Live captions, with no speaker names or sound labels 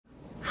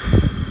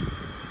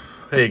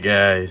Hey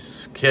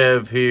guys,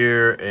 Kev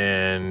here,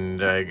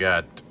 and I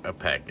got a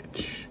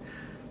package.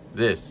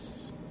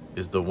 This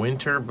is the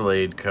Winter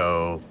Blade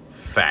Co.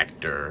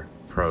 Factor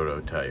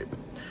prototype.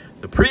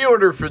 The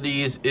pre-order for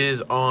these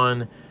is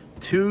on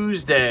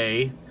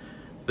Tuesday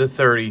the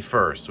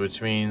 31st,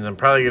 which means I'm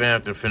probably going to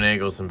have to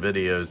finagle some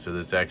videos so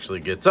this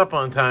actually gets up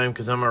on time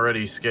because I'm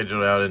already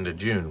scheduled out into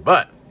June.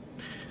 But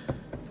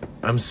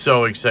I'm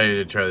so excited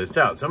to try this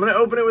out. So I'm going to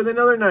open it with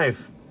another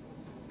knife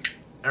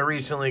I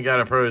recently got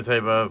a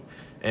prototype of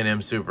and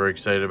am super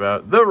excited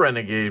about, the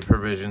Renegade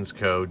Provisions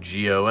Co.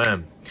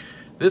 GOM.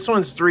 This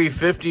one's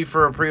 $350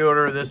 for a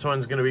pre-order. This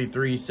one's going to be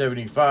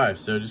 $375.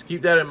 So just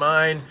keep that in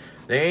mind.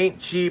 They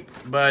ain't cheap,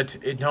 but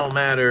it don't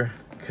matter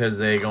because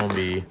they going to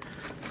be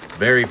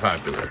very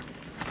popular.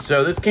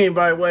 So this came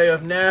by way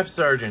of NAF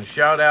Sergeant.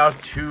 Shout out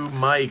to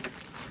Mike.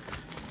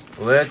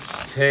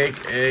 Let's take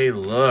a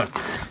look.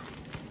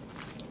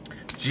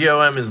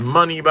 GOM is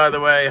money, by the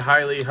way.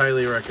 Highly,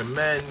 highly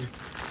recommend.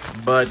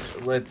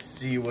 But let's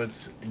see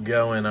what's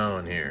going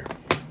on here.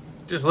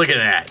 Just look at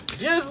that.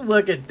 Just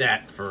look at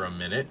that for a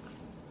minute.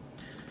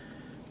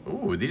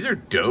 Ooh, these are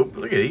dope.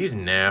 Look at these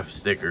NAF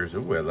stickers.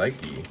 Ooh, I like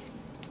these.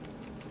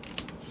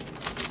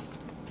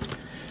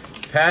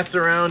 Pass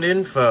around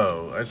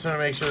info. I just want to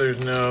make sure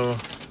there's no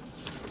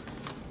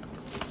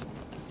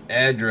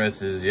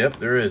addresses. Yep,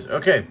 there is.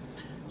 Okay.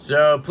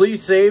 So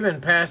please save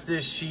and pass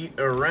this sheet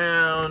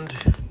around.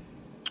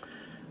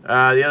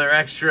 The other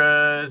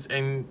extras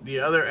and the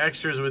other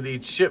extras with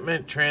each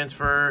shipment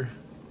transfer.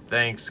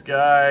 Thanks,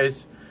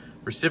 guys.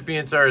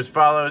 Recipients are as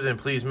follows, and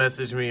please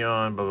message me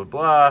on blah,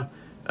 blah,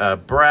 blah.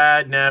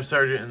 Brad, NAF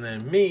Sergeant, and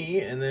then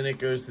me, and then it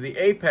goes to the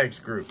Apex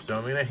group. So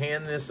I'm going to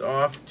hand this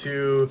off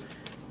to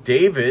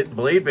David,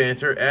 Blade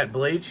Banter, at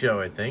Blade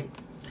Show, I think.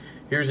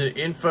 Here's an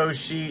info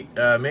sheet.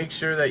 Make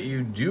sure that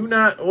you do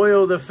not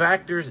oil the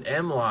Factor's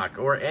M-lock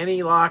or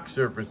any lock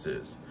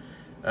surfaces.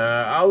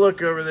 I'll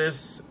look over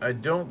this. I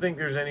don't think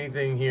there's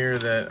anything here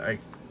that I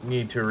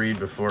need to read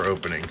before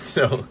opening,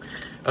 so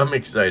I'm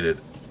excited.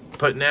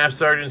 Put NAF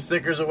Sergeant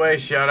stickers away.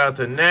 Shout out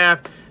to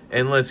NAF,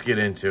 and let's get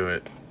into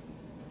it.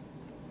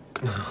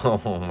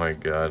 Oh my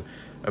god.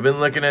 I've been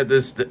looking at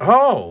this.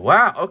 Oh,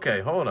 wow. Okay,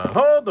 hold on.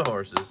 Hold the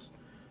horses.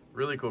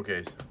 Really cool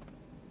case.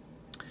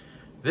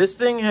 This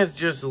thing has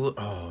just looked,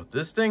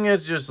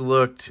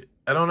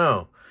 I don't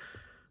know.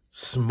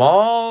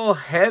 Small,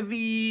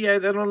 heavy, I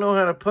don't know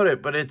how to put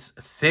it, but it's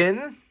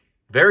thin,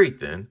 very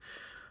thin,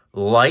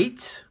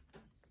 light,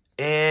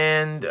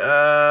 and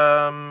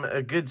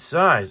a good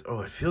size.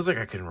 Oh, it feels like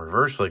I can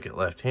reverse flick it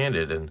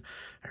left-handed, and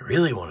I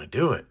really want to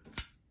do it.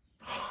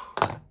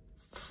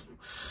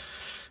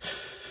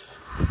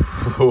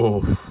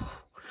 Oh.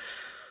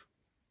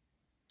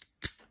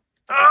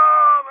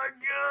 Oh my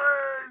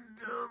god!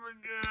 Oh my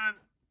god!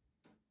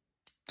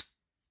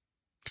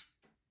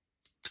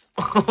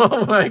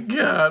 Oh my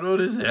god, what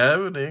is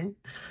happening?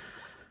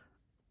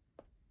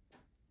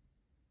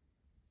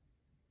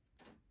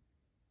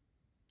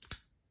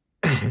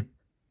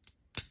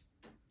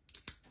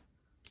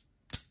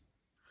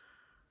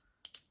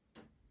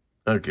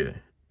 Okay,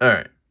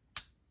 alright.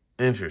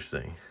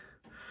 Interesting.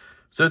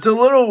 So it's a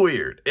little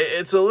weird.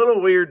 It's a little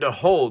weird to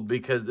hold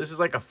because this is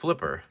like a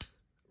flipper,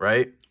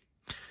 right?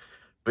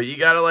 But you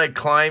gotta like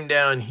climb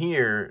down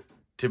here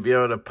to be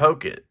able to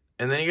poke it.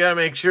 And then you got to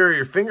make sure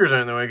your fingers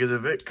aren't in the way, because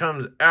if it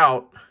comes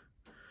out,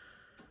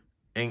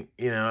 and,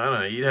 you know, I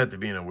don't know, you'd have to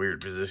be in a weird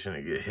position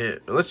to get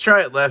hit. But let's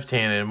try it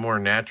left-handed in a more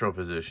natural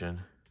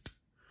position.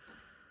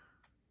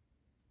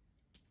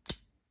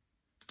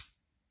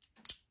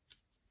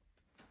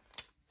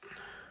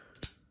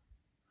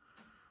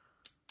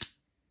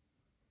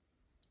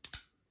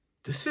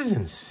 This is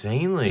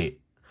insanely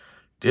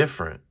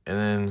different. And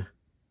then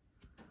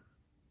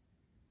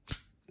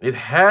it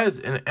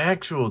has an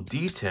actual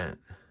detent.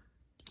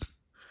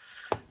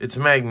 It's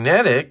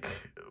magnetic,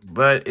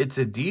 but it's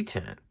a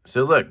detent.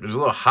 So look, there's a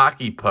little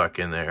hockey puck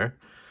in there.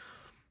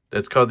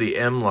 That's called the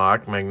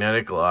M-lock,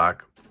 magnetic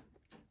lock.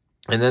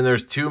 And then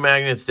there's two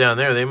magnets down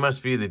there. They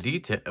must be the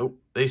detent. Oh,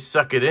 they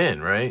suck it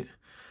in, right?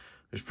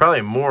 There's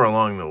probably more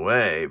along the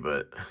way,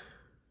 but...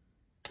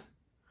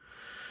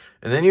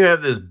 And then you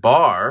have this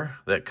bar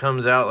that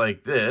comes out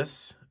like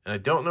this. And I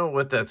don't know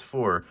what that's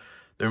for.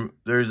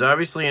 There's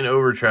obviously an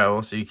over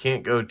travel, so you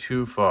can't go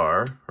too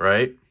far,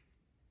 right?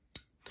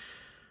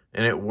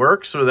 And it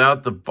works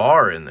without the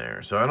bar in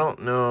there. So I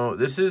don't know.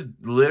 This is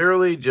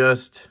literally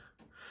just...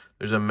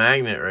 There's a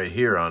magnet right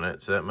here on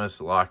it. So that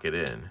must lock it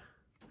in.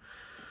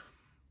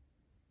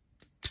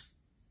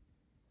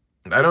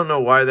 I don't know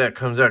why that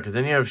comes out. Because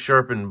then you have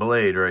sharpened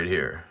blade right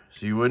here.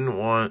 So you wouldn't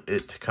want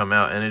it to come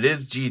out. And it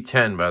is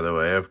G10, by the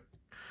way. I've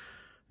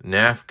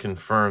NAF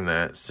confirmed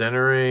that.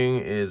 Centering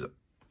is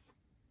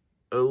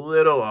a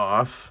little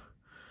off.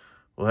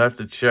 We'll have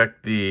to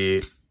check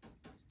the...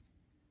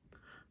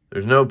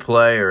 There's no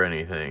play or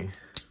anything.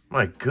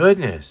 My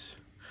goodness.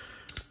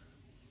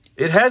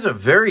 It has a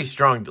very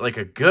strong, like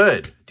a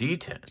good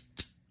detent.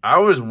 I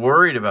was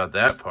worried about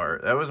that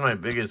part. That was my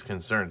biggest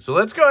concern. So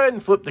let's go ahead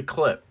and flip the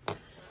clip.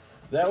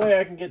 That way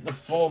I can get the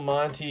full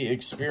Monty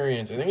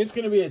experience. I think it's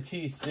going to be a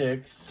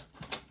T6.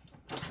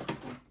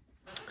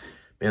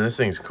 Man, this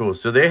thing's cool.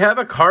 So they have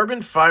a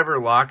carbon fiber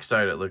lock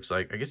side, it looks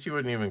like. I guess you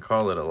wouldn't even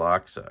call it a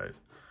lock side.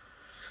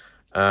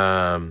 Do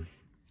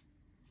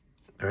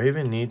I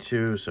even need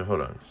to? So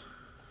hold on.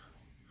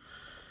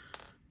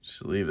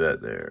 Just leave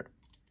that there.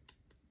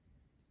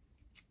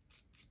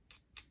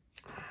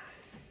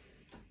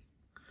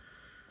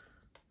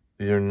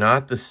 These are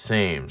not the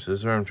same. So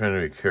this is where I'm trying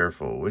to be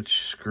careful.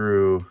 Which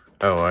screw?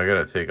 Oh, I got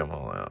to take them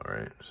all out,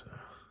 right? So.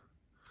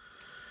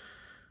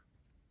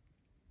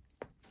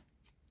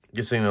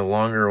 Guessing the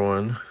longer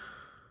one.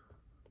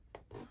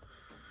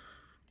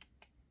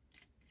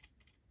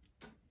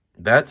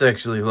 That's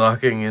actually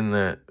locking in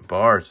that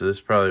bar, so this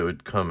probably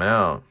would come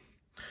out.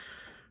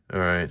 All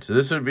right, so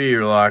this would be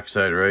your lock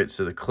side, right?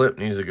 So the clip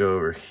needs to go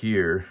over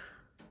here.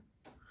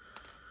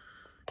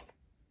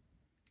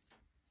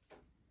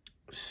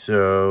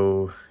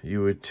 So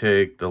you would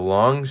take the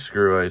long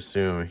screw, I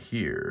assume,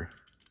 here.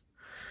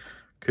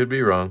 Could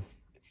be wrong.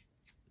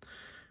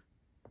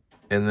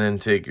 And then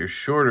take your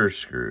shorter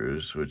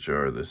screws, which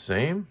are the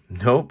same.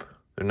 Nope,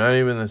 they're not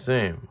even the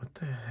same. What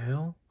the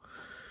hell?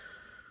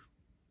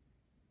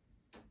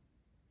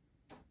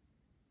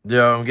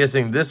 Yeah, I'm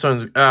guessing this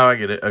one's... Oh, I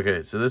get it.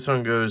 Okay, so this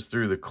one goes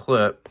through the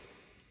clip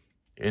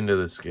into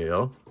the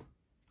scale.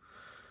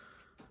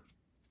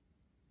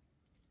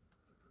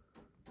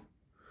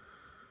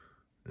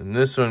 And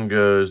this one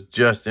goes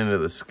just into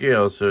the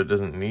scale, so it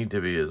doesn't need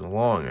to be as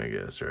long, I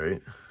guess,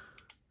 right?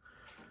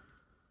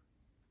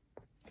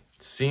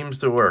 It seems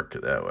to work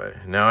that way.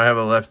 Now I have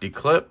a lefty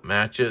clip,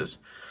 matches.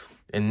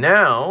 And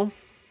now...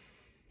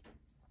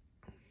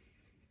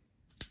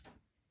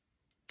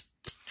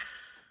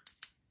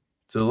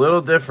 it's a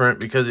little different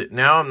because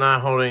now I'm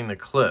not holding the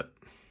clip.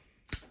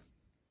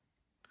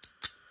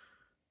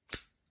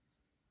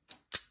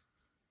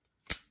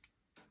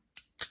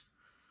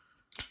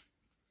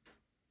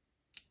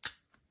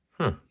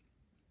 Huh. I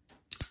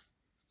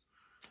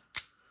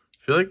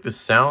feel like the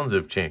sounds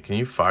have changed. Can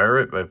you fire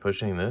it by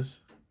pushing this?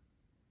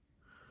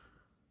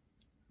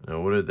 No,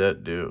 what did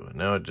that do?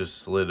 Now it just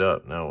slid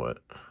up. Now what?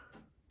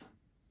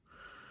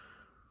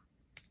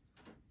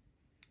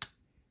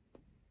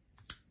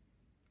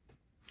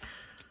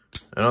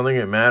 I don't think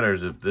it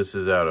matters if this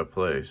is out of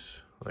place.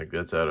 Like,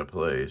 that's out of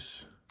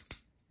place.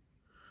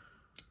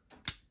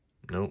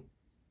 Nope.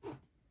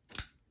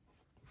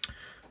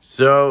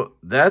 So,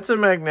 that's a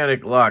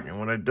magnetic lock. And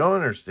what I don't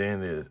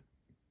understand is,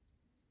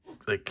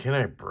 like, can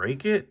I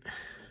break it?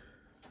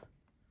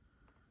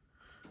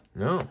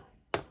 No.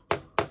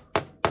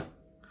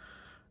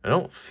 I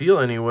don't feel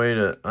any way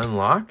to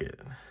unlock it.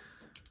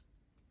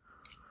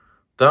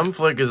 Thumb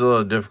flick is a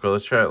little difficult.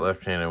 Let's try it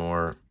left-handed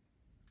more.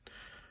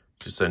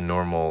 Just a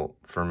normal,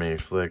 for me,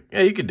 flick.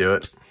 Yeah, you could do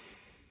it.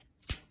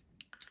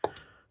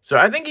 So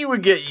I think you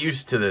would get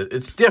used to this.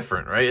 It's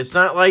different, right? It's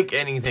not like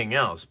anything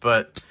else,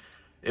 but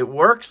it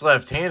works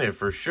left-handed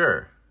for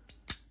sure.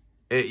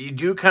 You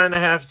do kind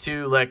of have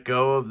to let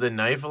go of the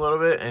knife a little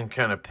bit and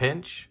kind of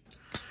pinch.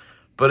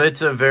 But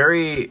it's a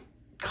very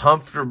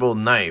comfortable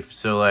knife.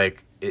 So,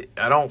 like,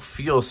 I don't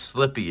feel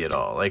slippy at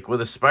all. Like,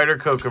 with a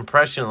Spyderco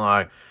compression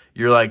lock,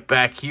 you're, like,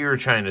 back here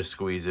trying to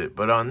squeeze it.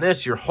 But on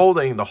this, you're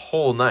holding the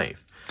whole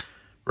knife.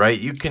 Right?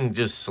 You can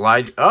just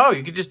slide. Oh,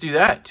 you could just do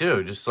that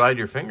too. Just slide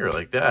your finger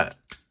like that.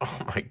 Oh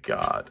my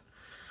God.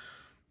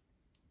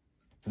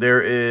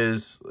 There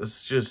is,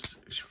 let's just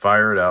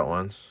fire it out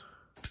once.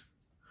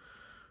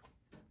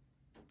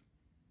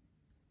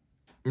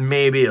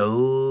 Maybe a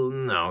little,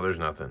 no, there's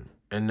nothing.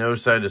 And no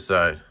side to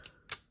side.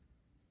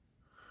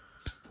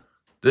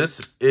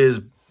 This is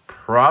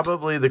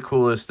probably the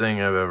coolest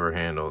thing I've ever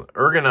handled.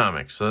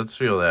 Ergonomics, so let's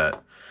feel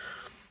that.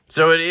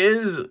 So it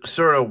is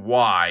sort of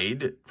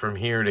wide from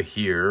here to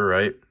here,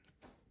 right?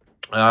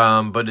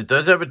 But it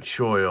does have a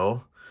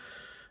choil.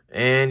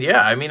 And yeah,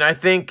 I mean, I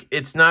think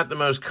it's not the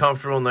most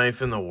comfortable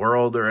knife in the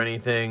world or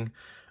anything.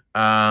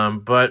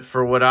 But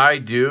for what I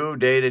do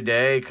day to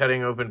day,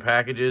 cutting open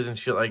packages and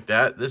shit like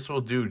that, this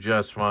will do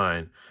just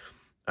fine.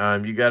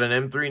 You got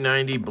an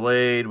M390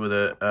 blade with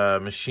a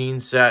machine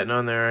satin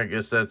on there. I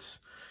guess that's,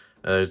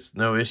 there's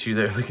no issue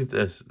there. Look at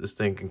this. This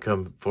thing can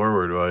come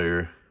forward while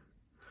you're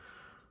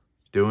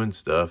doing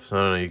stuff. So I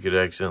don't know, you could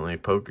accidentally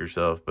poke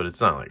yourself, but it's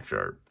not like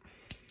sharp.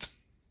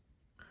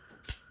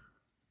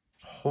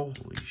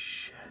 Holy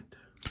shit.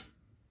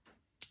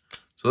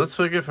 So let's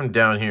look at it from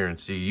down here and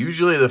see.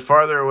 Usually the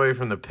farther away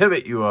from the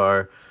pivot you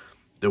are,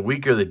 the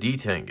weaker the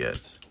detent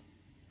gets.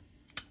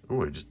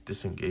 Oh, I just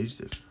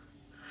disengaged it.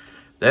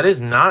 That is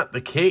not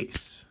the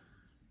case.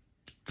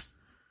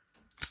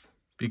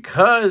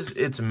 Because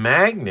it's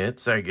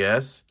magnets, I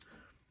guess.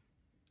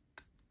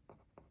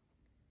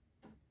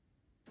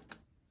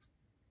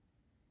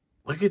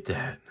 Look at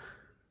that.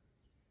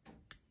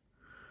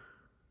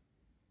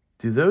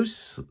 Do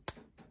those...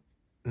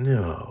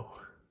 No.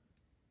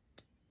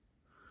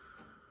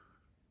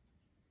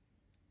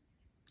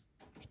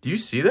 Do you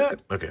see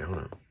that? Okay, hold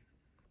on.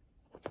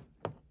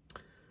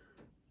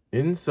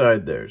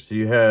 Inside there. So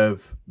you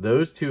have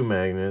those two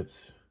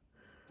magnets.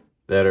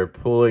 that are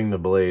pulling the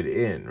blade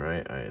in,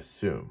 right? I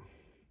assume.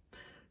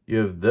 You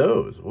have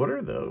those. What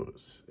are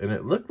those? And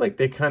it looked like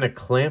they kind of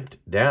clamped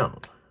down.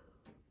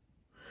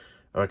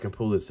 Oh, I can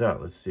pull this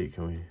out. Let's see.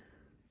 Can we?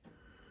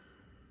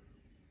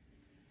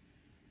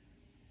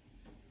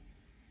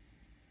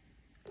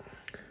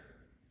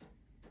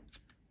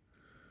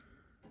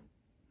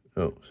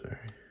 Oh, sorry.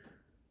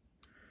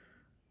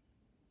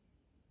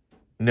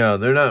 No,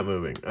 they're not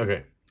moving.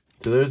 Okay.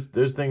 So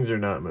those things are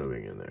not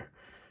moving in there.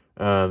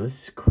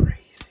 This is crazy.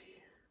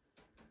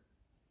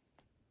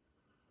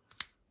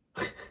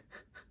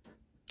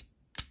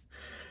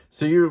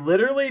 So you're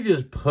literally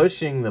just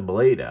pushing the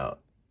blade out.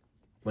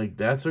 Like,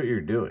 that's what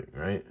you're doing,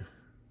 right?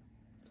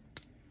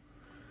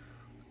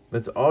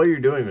 That's all you're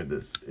doing with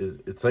this.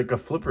 It's like a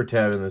flipper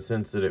tab in the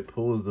sense that it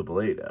pulls the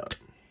blade out.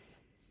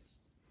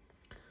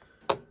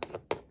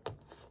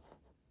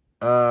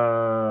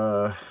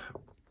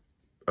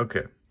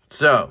 Okay.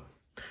 So,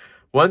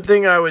 one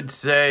thing I would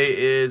say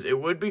is it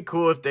would be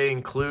cool if they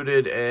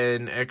included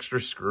an extra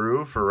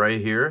screw for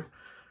right here.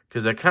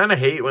 Because I kind of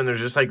hate when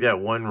there's just like that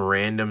one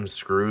random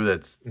screw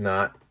that's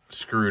not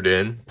screwed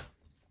in.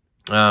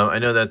 I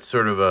know that's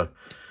sort of a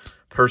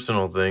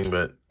personal thing,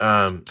 but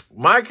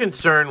my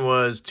concern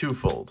was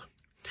twofold.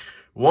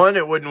 One,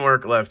 it wouldn't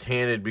work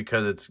left-handed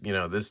because it's, you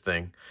know, this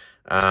thing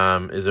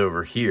is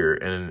over here.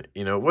 And,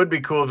 you know, it would be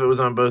cool if it was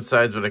on both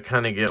sides, but I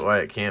kind of get why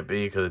it can't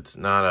be because it's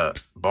not a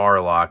bar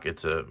lock.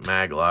 It's a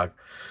mag lock.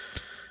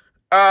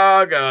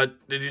 Oh, God.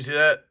 Did you see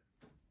that?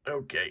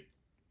 Okay.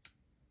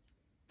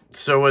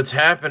 So what's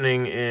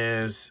happening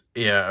is,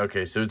 yeah,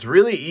 okay, so it's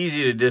really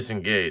easy to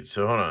disengage.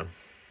 So hold on.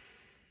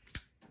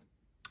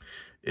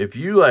 If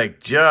you,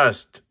 like,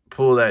 just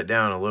pull that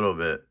down a little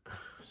bit,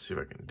 let's see if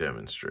I can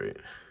demonstrate.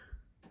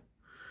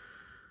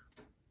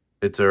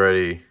 It's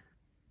already,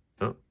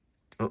 oh,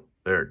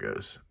 there it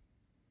goes.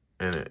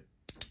 And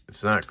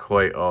it's not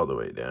quite all the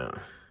way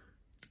down.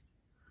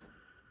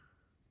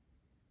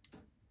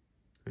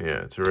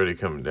 Yeah, it's already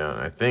coming down.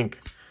 I think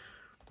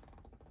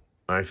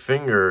my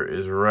finger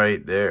is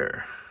right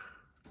there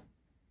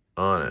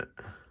on it.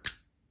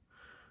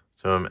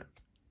 So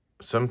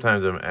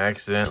sometimes I'm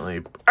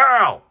accidentally,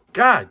 ow,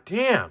 God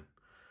damn.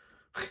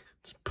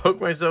 Just poke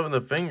myself in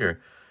the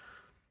finger.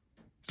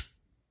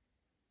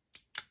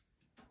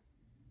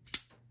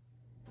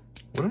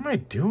 What am I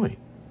doing?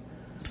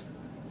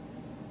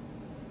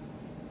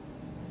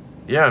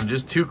 Yeah, I'm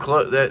just too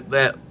close.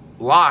 That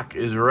lock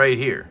is right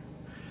here.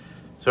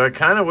 So I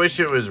kind of wish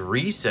it was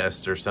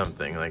recessed or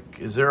something. Like,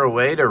 is there a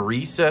way to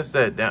recess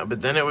that down?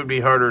 But then it would be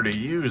harder to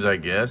use, I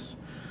guess.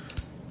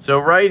 So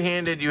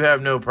right-handed, you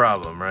have no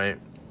problem, right?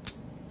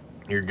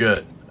 You're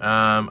good.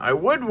 I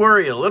would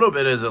worry a little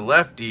bit as a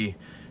lefty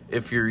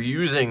if you're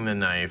using the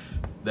knife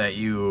that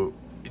you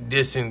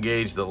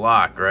disengage the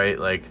lock, right?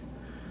 Like,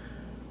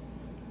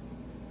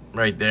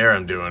 right there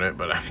I'm doing it,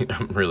 but I mean,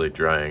 I'm really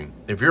trying.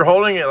 If you're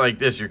holding it like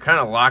this, you're kind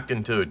of locked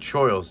into a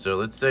choil. So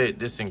let's say it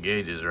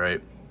disengages,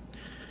 right?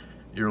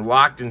 You're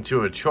locked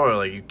into a choil.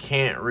 Like, you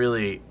can't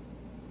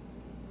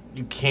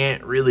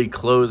really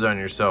close on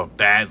yourself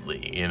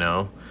badly, you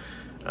know?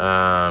 So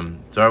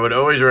I would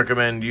always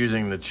recommend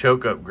using the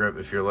choke up grip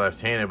if you're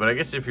left-handed, but I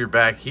guess if you're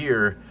back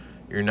here,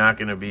 you're not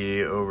going to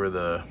be over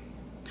the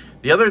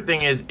other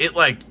thing is it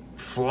like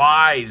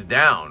flies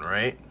down,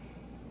 right?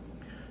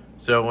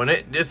 So when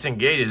it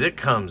disengages, it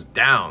comes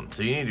down.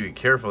 So you need to be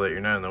careful that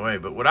you're not in the way.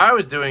 But what I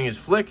was doing is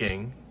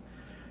flicking,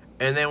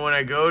 and then when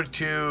I go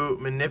to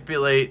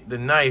manipulate the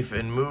knife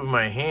and move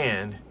my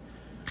hand,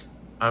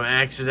 I'm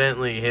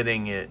accidentally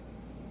hitting it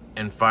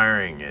and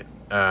firing it,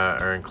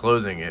 or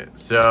enclosing it.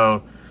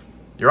 So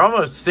you're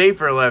almost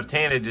safer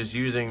left-handed just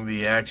using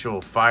the actual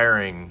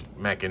firing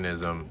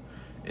mechanism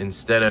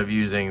instead of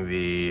using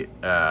the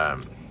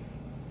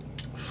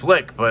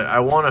flick. But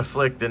I want to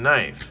flick the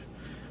knife.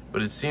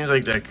 But it seems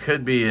like that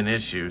could be an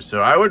issue. So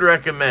I would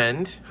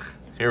recommend,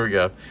 here we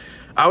go.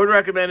 I would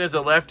recommend as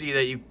a lefty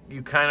that you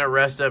kind of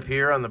rest up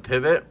here on the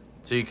pivot.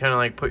 So you kind of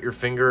like put your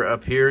finger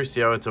up here.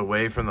 See how it's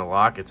away from the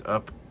lock? It's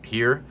up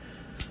here.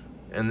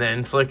 And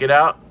then flick it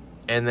out.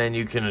 And then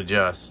you can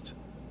adjust.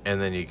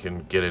 And then you can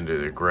get into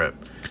the grip.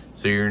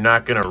 So you're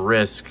not going to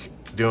risk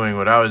doing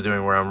what I was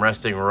doing where I'm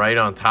resting right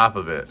on top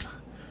of it.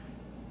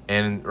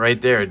 And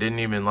right there, it didn't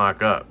even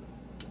lock up.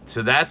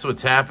 So that's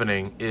what's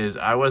happening is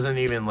I wasn't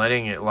even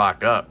letting it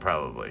lock up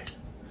probably.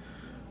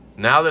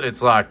 Now that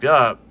it's locked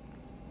up,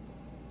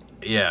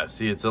 yeah,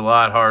 see, it's a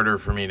lot harder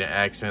for me to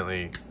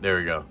accidentally, there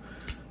we go.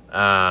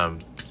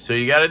 So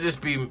you got to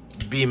just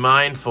be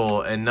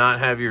mindful and not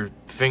have your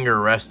finger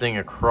resting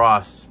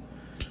across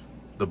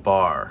the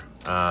bar,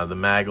 the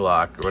mag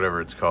lock or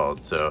whatever it's called.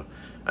 So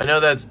I know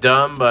that's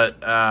dumb, but,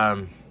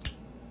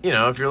 you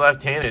know, if you're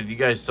left-handed, you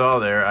guys saw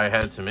there, I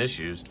had some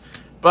issues.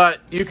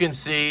 But you can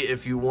see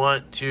if you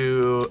want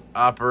to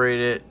operate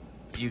it,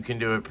 you can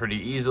do it pretty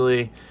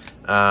easily,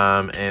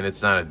 and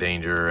it's not a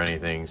danger or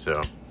anything. So,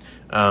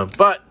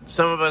 but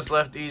some of us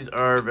lefties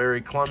are very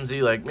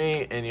clumsy like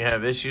me, and you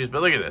have issues.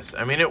 But look at this.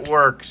 I mean, it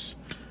works.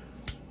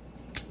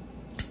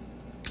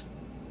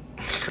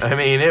 I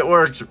mean, it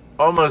works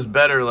almost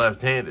better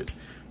left-handed.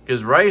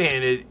 Because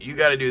right-handed, you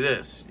got to do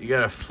this. You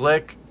got to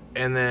flick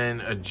and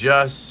then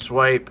adjust,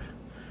 swipe,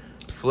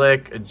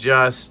 flick,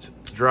 adjust,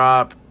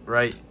 drop,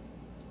 right.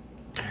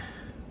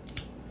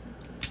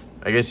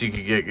 I guess you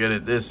could get good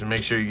at this and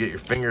make sure you get your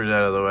fingers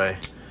out of the way.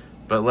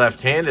 But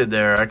left-handed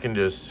there, I can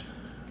just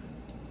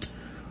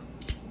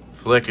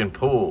flick and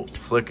pull,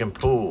 flick and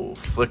pull,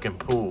 flick and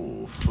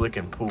pull, flick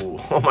and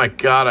pull. Oh my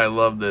God, I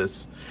love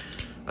this.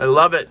 I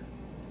love it.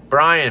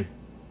 Brian.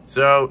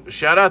 So,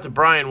 shout out to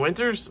Brian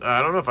Winters.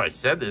 I don't know if I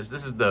said this.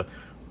 This is the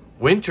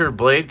Winter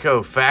Blade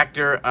Co.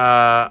 Factor.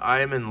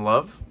 I am in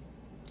love.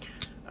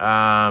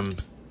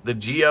 The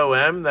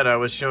GOM that I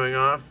was showing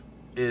off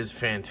is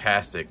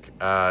fantastic.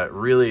 It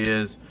really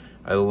is.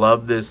 I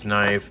love this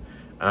knife.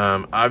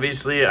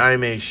 Obviously,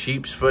 I'm a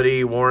sheep's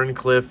footy,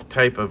 Warncliffe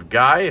type of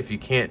guy. If you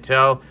can't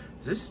tell,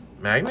 is this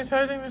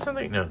magnetizing or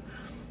something? No.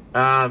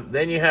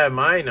 Then you have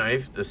my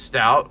knife, the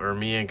Stout, or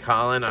me and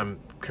Colin. I'm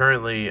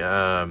currently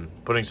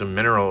putting some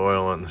mineral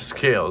oil on the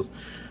scales,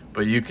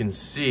 but you can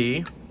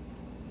see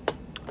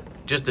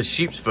just a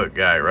sheep's foot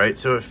guy, right?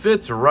 So it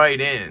fits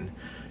right in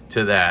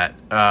to that,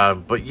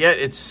 but yet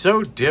it's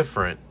so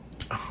different.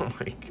 Oh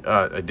my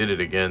God, I did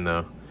it again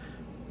though.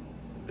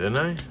 Didn't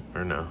I?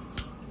 Or no?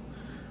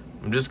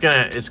 I'm just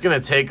gonna, it's gonna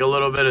take a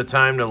little bit of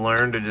time to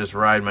learn to just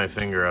ride my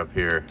finger up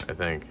here, I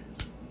think.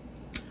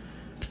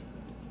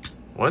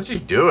 Once you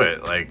do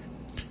it, like,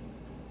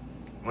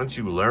 once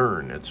you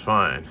learn, it's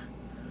fine.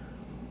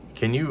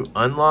 Can you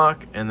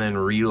unlock and then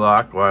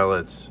relock while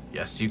it's,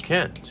 yes you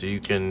can. So you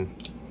can,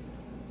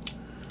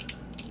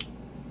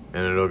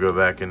 and it'll go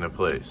back into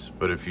place.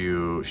 But if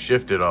you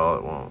shift it all,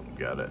 it won't.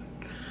 Got it.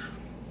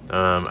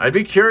 I'd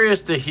be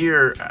curious to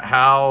hear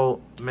how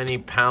many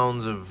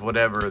pounds of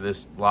whatever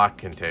this lock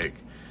can take.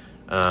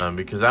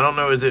 Because I don't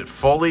know, is it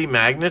fully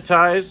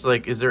magnetized?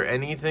 Like, is there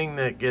anything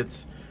that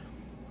gets,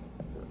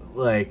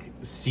 like,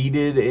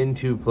 seated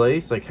into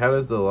place? Like, how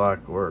does the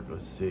lock work?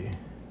 Let's see.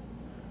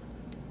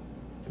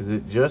 Is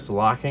it just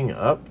locking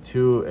up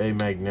to a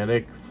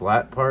magnetic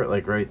flat part,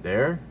 like right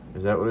there?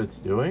 Is that what it's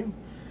doing?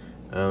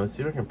 Let's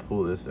see if I can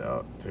pull this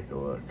out. Take a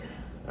look.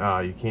 Ah,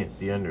 you can't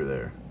see under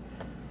there.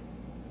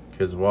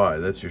 Because why?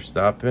 That's your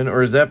stop pin?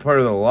 Or is that part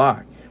of the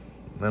lock?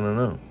 I don't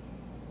know.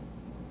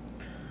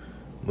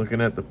 Looking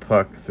at the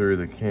puck through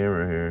the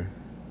camera here.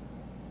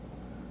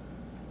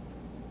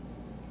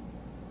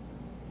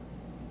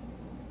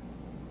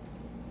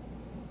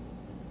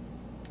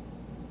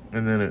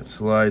 And then it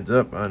slides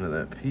up onto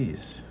that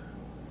piece.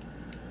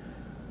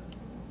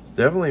 It's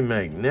definitely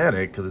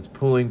magnetic because it's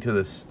pulling to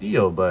the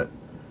steel, but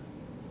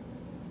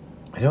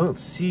I don't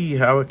see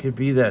how it could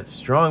be that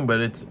strong. But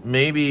it's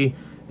maybe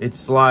it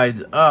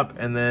slides up,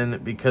 and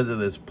then because of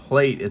this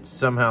plate, it's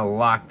somehow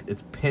locked,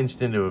 it's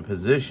pinched into a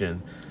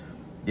position.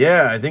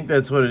 Yeah, I think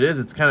that's what it is.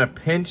 It's kind of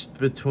pinched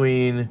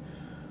between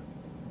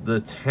the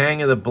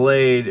tang of the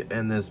blade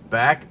and this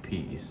back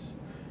piece.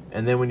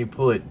 And then when you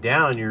pull it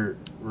down, you're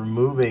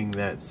removing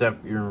that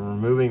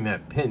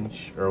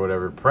pinch or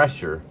whatever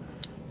pressure.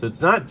 So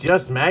it's not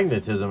just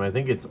magnetism. I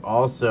think it's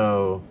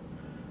also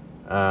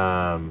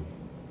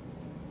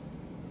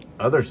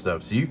other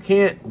stuff. So you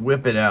can't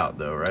whip it out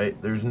though, right?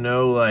 There's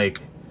no, like,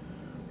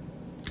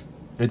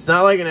 it's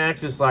not like an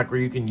Axis lock where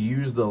you can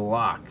use the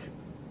lock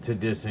to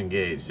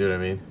disengage. See what I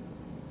mean?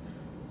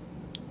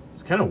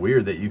 It's kind of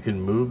weird that you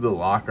can move the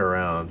lock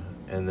around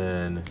and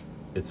then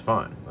it's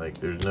fine. Like,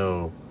 there's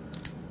no,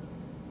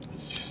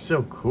 it's just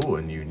so cool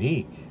and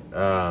unique.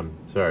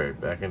 Sorry,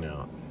 backing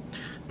out.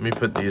 Let me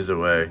put these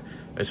away.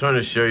 I just wanted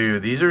to show you,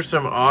 these are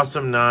some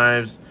awesome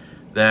knives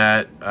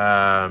that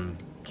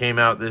came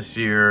out this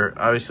year.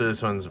 Obviously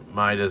this one's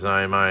my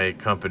design, my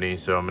company,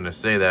 so I'm gonna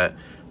say that,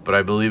 but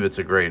I believe it's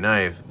a great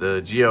knife.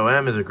 The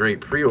GOM is a great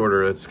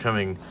pre-order that's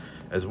coming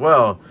as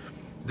well.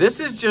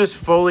 This is just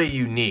fully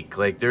unique.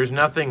 Like, there's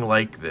nothing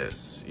like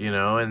this, you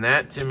know, and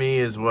that to me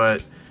is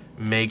what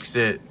makes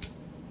it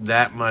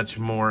that much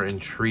more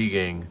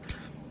intriguing.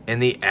 And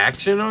the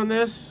action on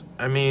this,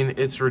 I mean,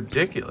 it's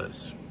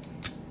ridiculous.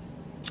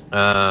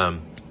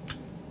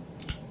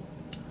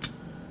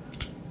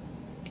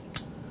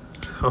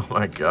 Oh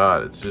my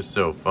God, it's just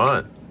so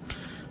fun.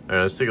 All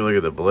right, let's take a look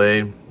at the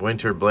blade.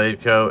 Winter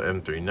Blade Co.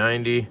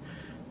 M390.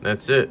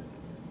 That's it.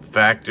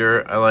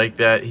 Factor, I like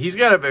that. He's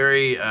got a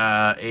very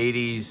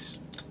 80s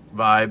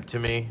vibe to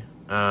me,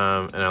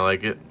 and I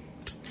like it.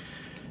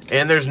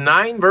 And there's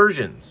 9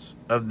 versions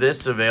of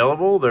this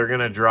available. They're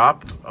gonna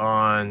drop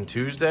on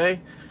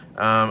Tuesday.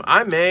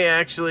 I may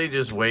actually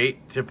just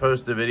wait to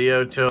post the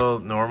video till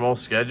normal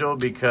schedule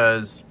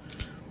because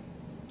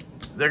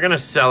they're gonna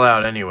sell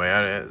out anyway.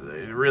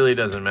 It really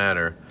doesn't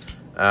matter.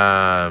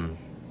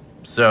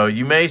 So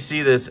you may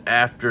see this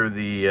after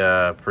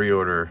the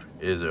pre-order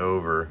is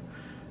over.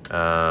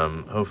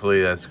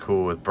 Hopefully that's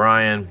cool with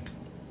Brian.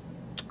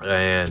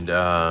 And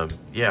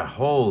yeah,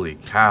 holy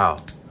cow,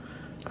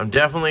 I'm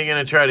definitely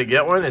gonna try to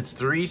get one. It's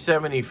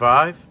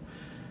 $375,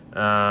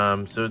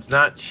 so it's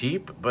not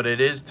cheap, but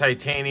it is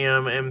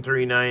titanium,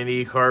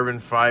 M390, carbon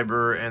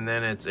fiber, and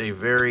then it's a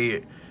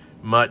very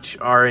much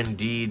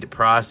R&D'd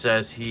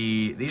process.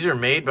 These are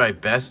made by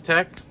Best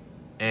Tech,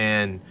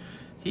 and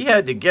he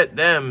had to get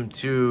them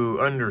to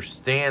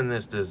understand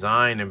this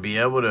design and be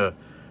able to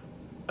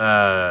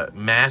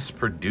mass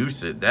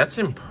produce it. That's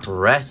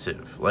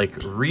impressive, like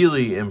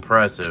really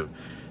impressive.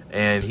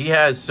 And he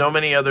has so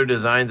many other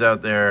designs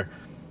out there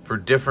for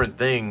different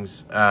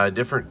things,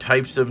 different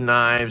types of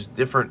knives,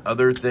 different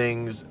other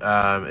things.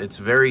 It's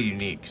very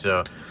unique.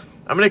 So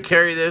I'm going to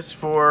carry this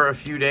for a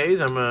few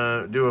days. I'm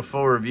going to do a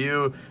full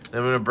review.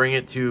 Then I'm going to bring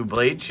it to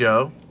Blade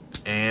Show,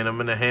 and I'm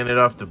going to hand it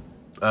off to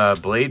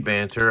Blade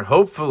Banter,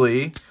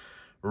 hopefully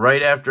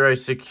right after I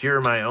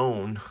secure my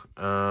own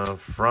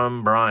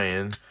from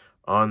Brian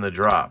on the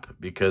drop,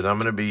 because I'm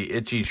going to be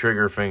itchy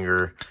trigger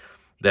finger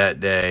that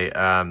day.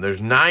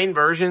 There's 9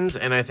 versions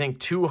and I think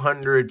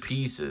 200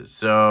 pieces.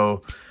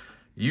 So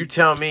you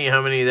tell me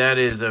how many that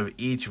is of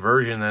each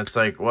version. That's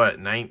like, what,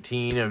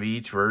 19 of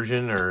each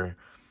version? Or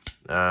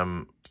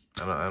I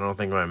don't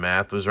think my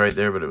math was right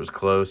there, but it was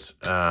close.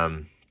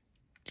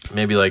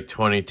 Maybe like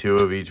 22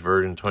 of each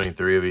version,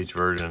 23 of each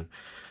version.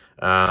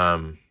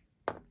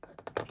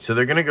 So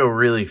they're going to go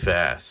really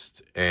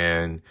fast,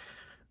 and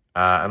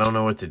I don't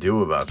know what to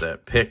do about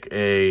that. Pick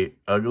a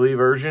ugly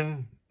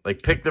version.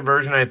 Like, pick the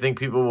version I think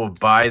people will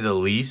buy the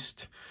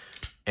least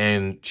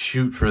and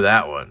shoot for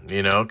that one,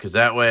 you know? Because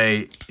that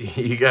way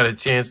you got a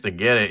chance to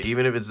get it.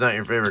 Even if it's not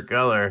your favorite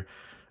color,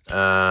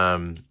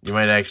 you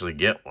might actually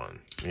get one,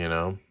 you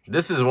know?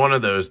 This is one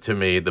of those to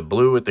me. The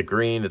blue with the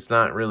green, it's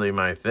not really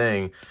my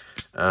thing,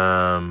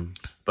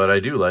 but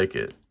I do like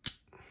it.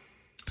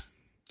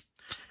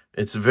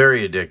 It's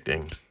very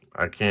addicting.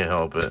 I can't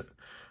help it.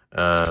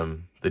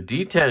 The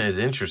detent is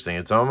interesting.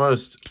 It's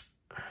almost...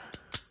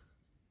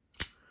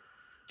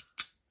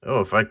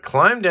 Oh, if I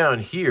climb down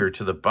here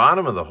to the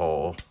bottom of the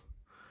hole,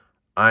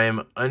 I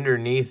am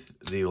underneath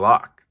the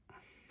lock.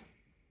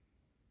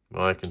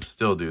 Well, I can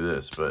still do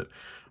this, but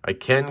I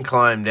can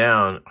climb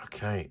down.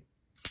 Okay.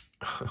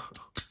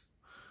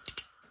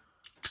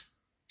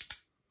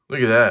 Look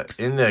at that.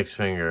 Index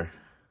finger.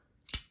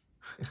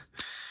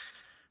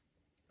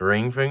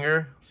 Ring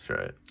finger. Let's try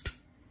it.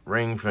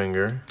 Ring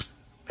finger.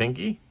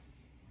 Pinky.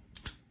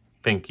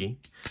 Pinky.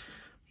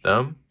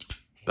 Thumb.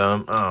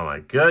 Thumb. Oh my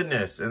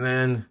goodness. And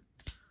then...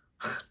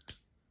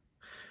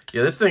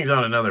 yeah, this thing's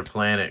on another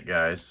planet,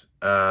 guys.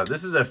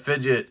 This is a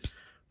fidget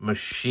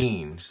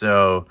machine.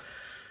 So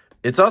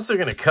it's also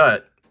going to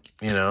cut,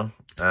 you know,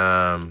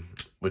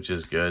 which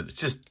is good. It's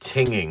just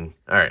tinging.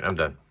 All right, I'm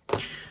done.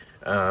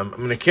 I'm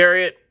going to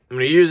carry it. I'm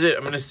going to use it.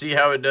 I'm going to see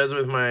how it does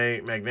with my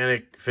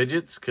magnetic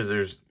fidgets, because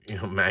there's, you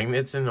know,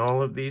 magnets in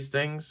all of these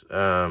things.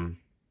 Yeah,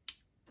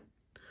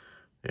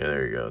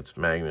 there you go. It's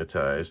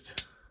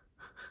magnetized.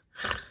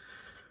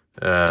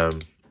 Oh,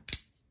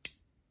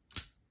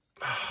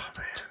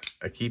 man.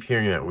 I keep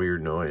hearing that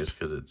weird noise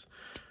because it's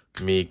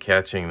me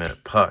catching that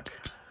puck.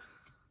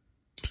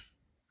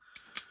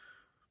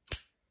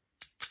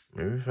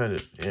 Maybe if I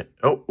just... yeah.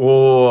 Oh,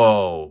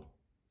 whoa.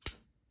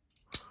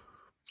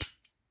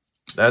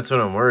 That's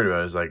what I'm worried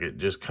about, is like it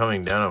just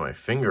coming down on my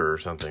finger or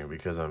something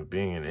because I'm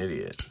being an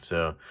idiot.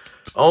 So,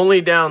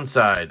 only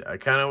downside. I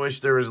kind of wish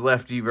there was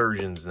lefty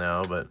versions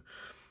now, but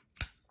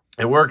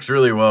it works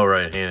really well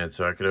right-handed,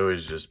 so I could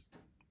always just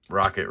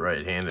rock it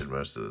right-handed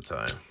most of the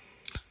time.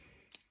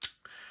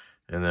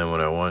 And then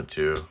when I want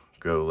to,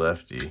 go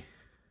lefty.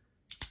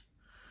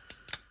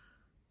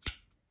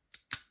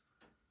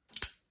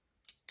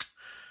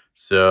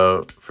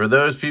 So, for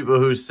those people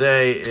who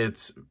say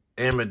it's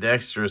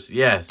ambidextrous,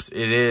 yes,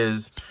 it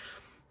is.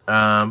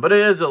 But it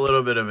is a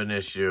little bit of an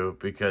issue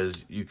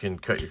because you can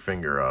cut your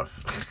finger off.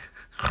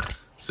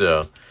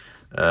 So,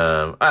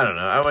 I don't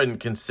know. I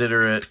wouldn't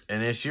consider it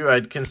an issue.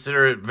 I'd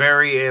consider it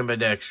very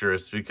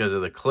ambidextrous because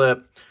of the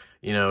clip.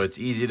 You know, it's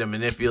easy to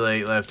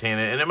manipulate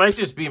left-handed. And it might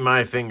just be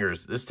my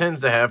fingers. This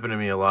tends to happen to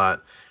me a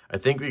lot. I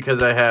think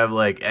because I have,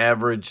 like,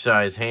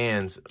 average-size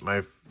hands,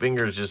 my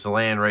fingers just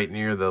land right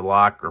near the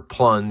lock or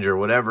plunge or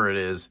whatever it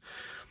is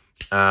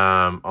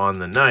on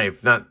the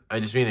knife. I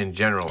just mean in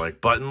general.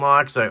 Like, button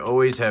locks, I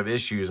always have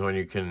issues when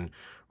you can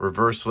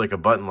reverse flick a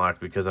button lock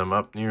because I'm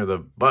up near the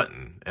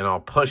button. And I'll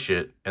push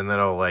it, and then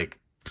I'll, like,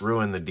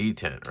 ruin the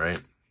detent, right?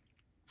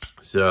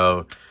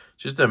 So, it's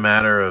just a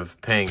matter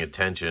of paying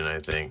attention, I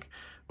think,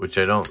 which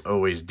I don't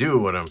always do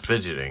when I'm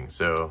fidgeting,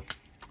 so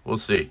we'll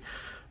see.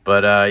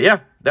 But, yeah,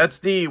 that's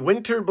the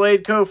Winter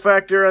Blade Co.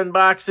 Factor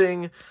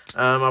unboxing.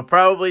 I'll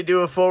probably do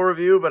a full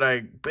review, but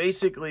I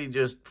basically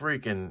just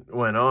freaking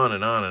went on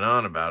and on and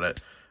on about it.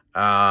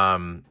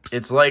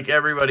 It's like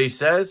everybody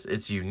says.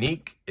 It's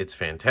unique. It's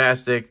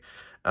fantastic.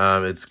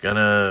 It's going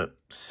to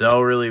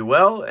sell really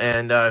well.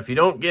 And if you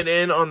don't get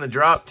in on the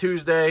drop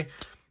Tuesday,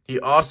 he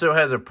also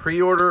has a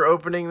pre-order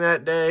opening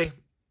that day.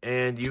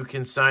 And you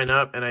can sign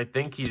up, and I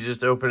think he's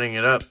just opening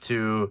it up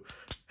to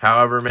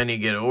however many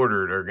get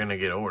ordered are going to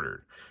get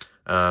ordered.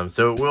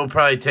 So it will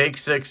probably take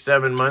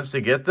 6-7 months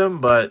to get them,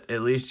 but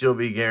at least you'll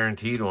be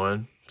guaranteed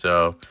one.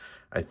 So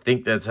I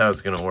think that's how it's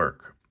going to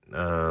work.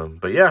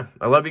 But yeah,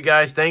 I love you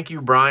guys. Thank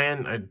you,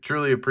 Brian. I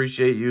truly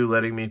appreciate you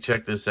letting me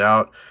check this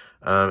out.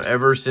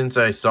 Ever since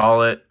I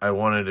saw it, I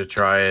wanted to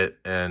try it,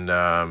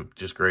 and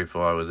just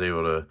grateful I was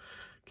able to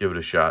give it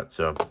a shot.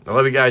 So I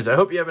love you guys. I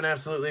hope you have an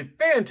absolutely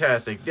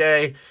fantastic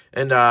day,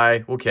 and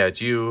I will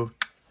catch you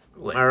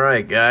later. All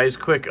right, guys,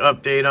 quick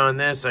update on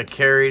this. I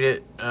carried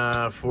it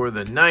for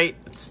the night.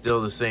 It's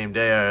still the same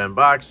day I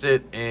unboxed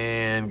it,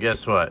 and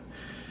guess what?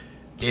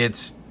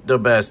 It's the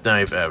best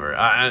knife ever.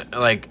 I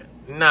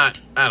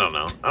don't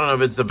know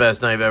if it's the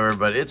best knife ever,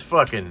 but it's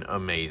fucking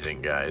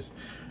amazing, guys.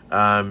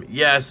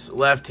 Yes,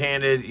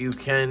 left-handed, you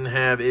can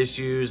have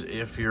issues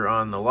if you're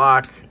on the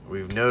lock.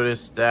 We've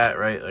noticed that,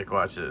 right? Like,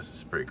 watch this.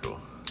 It's pretty cool.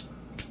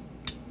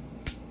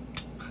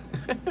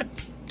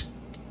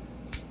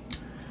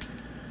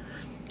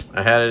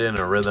 I had it in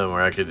a rhythm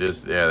where I could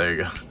just, yeah, there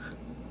you go.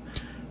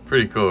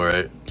 Pretty cool,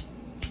 right?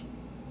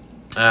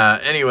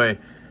 Anyway,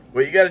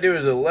 what you got to do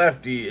as a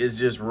lefty is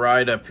just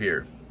ride up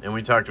here. And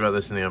we talked about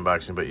this in the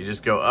unboxing, but you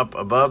just go up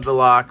above the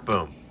lock,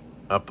 boom.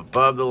 Up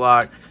above the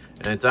lock.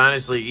 And it's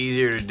honestly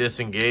easier to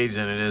disengage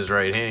than it is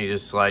right-handed. You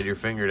just slide your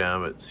finger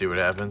down, but see what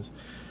happens.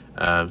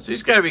 So you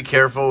just got to be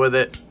careful with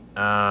it.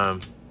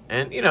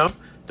 And, you know,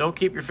 don't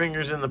keep your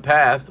fingers in the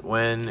path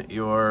when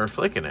you're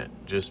flicking it.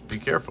 Just be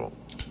careful.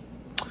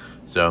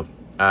 So,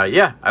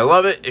 yeah, I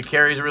love it. It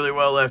carries really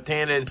well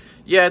left-handed.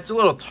 Yeah, it's a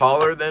little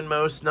taller than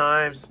most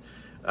knives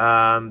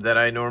that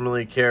I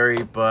normally carry,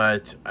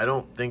 but I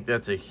don't think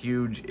that's a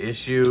huge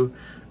issue.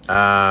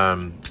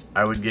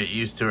 I would get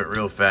used to it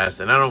real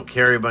fast, and I don't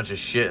carry a bunch of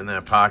shit in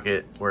that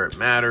pocket where it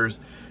matters,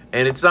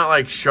 and it's not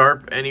like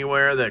sharp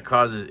anywhere that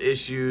causes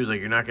issues. Like,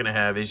 you're not going to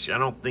have issues. I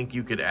don't think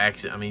you could I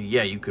mean,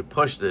 yeah, you could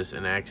push this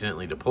and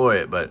accidentally deploy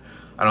it, but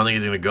I don't think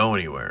it's going to go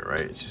anywhere,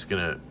 right? It's just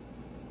going to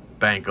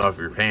bank off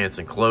your pants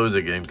and close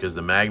again because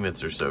the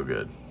magnets are so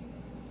good,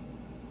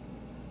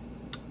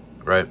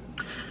 right?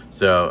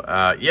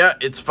 So, yeah,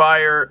 it's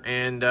fire,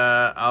 and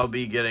I'll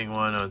be getting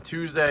one on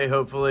Tuesday,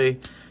 hopefully.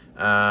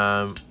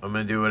 I'm going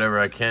to do whatever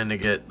I can to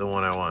get the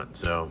one I want,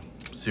 so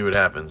see what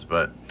happens.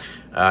 But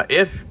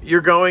if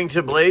you're going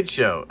to Blade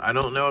Show, I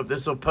don't know if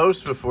this will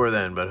post before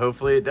then, but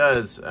hopefully it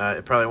does.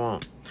 It probably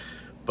won't.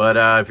 But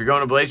if you're going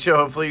to Blade Show,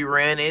 hopefully you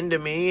ran into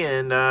me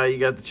and you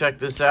got to check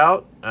this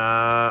out.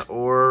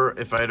 Or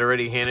if I'd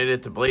already handed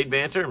it to Blade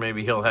Banter,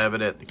 maybe he'll have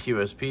it at the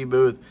QSP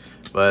booth.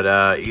 But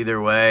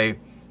either way,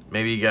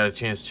 maybe you got a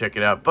chance to check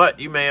it out. But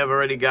you may have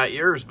already got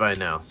yours by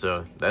now, so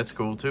that's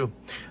cool too.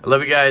 I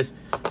love you guys.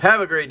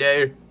 Have a great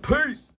day. Peace.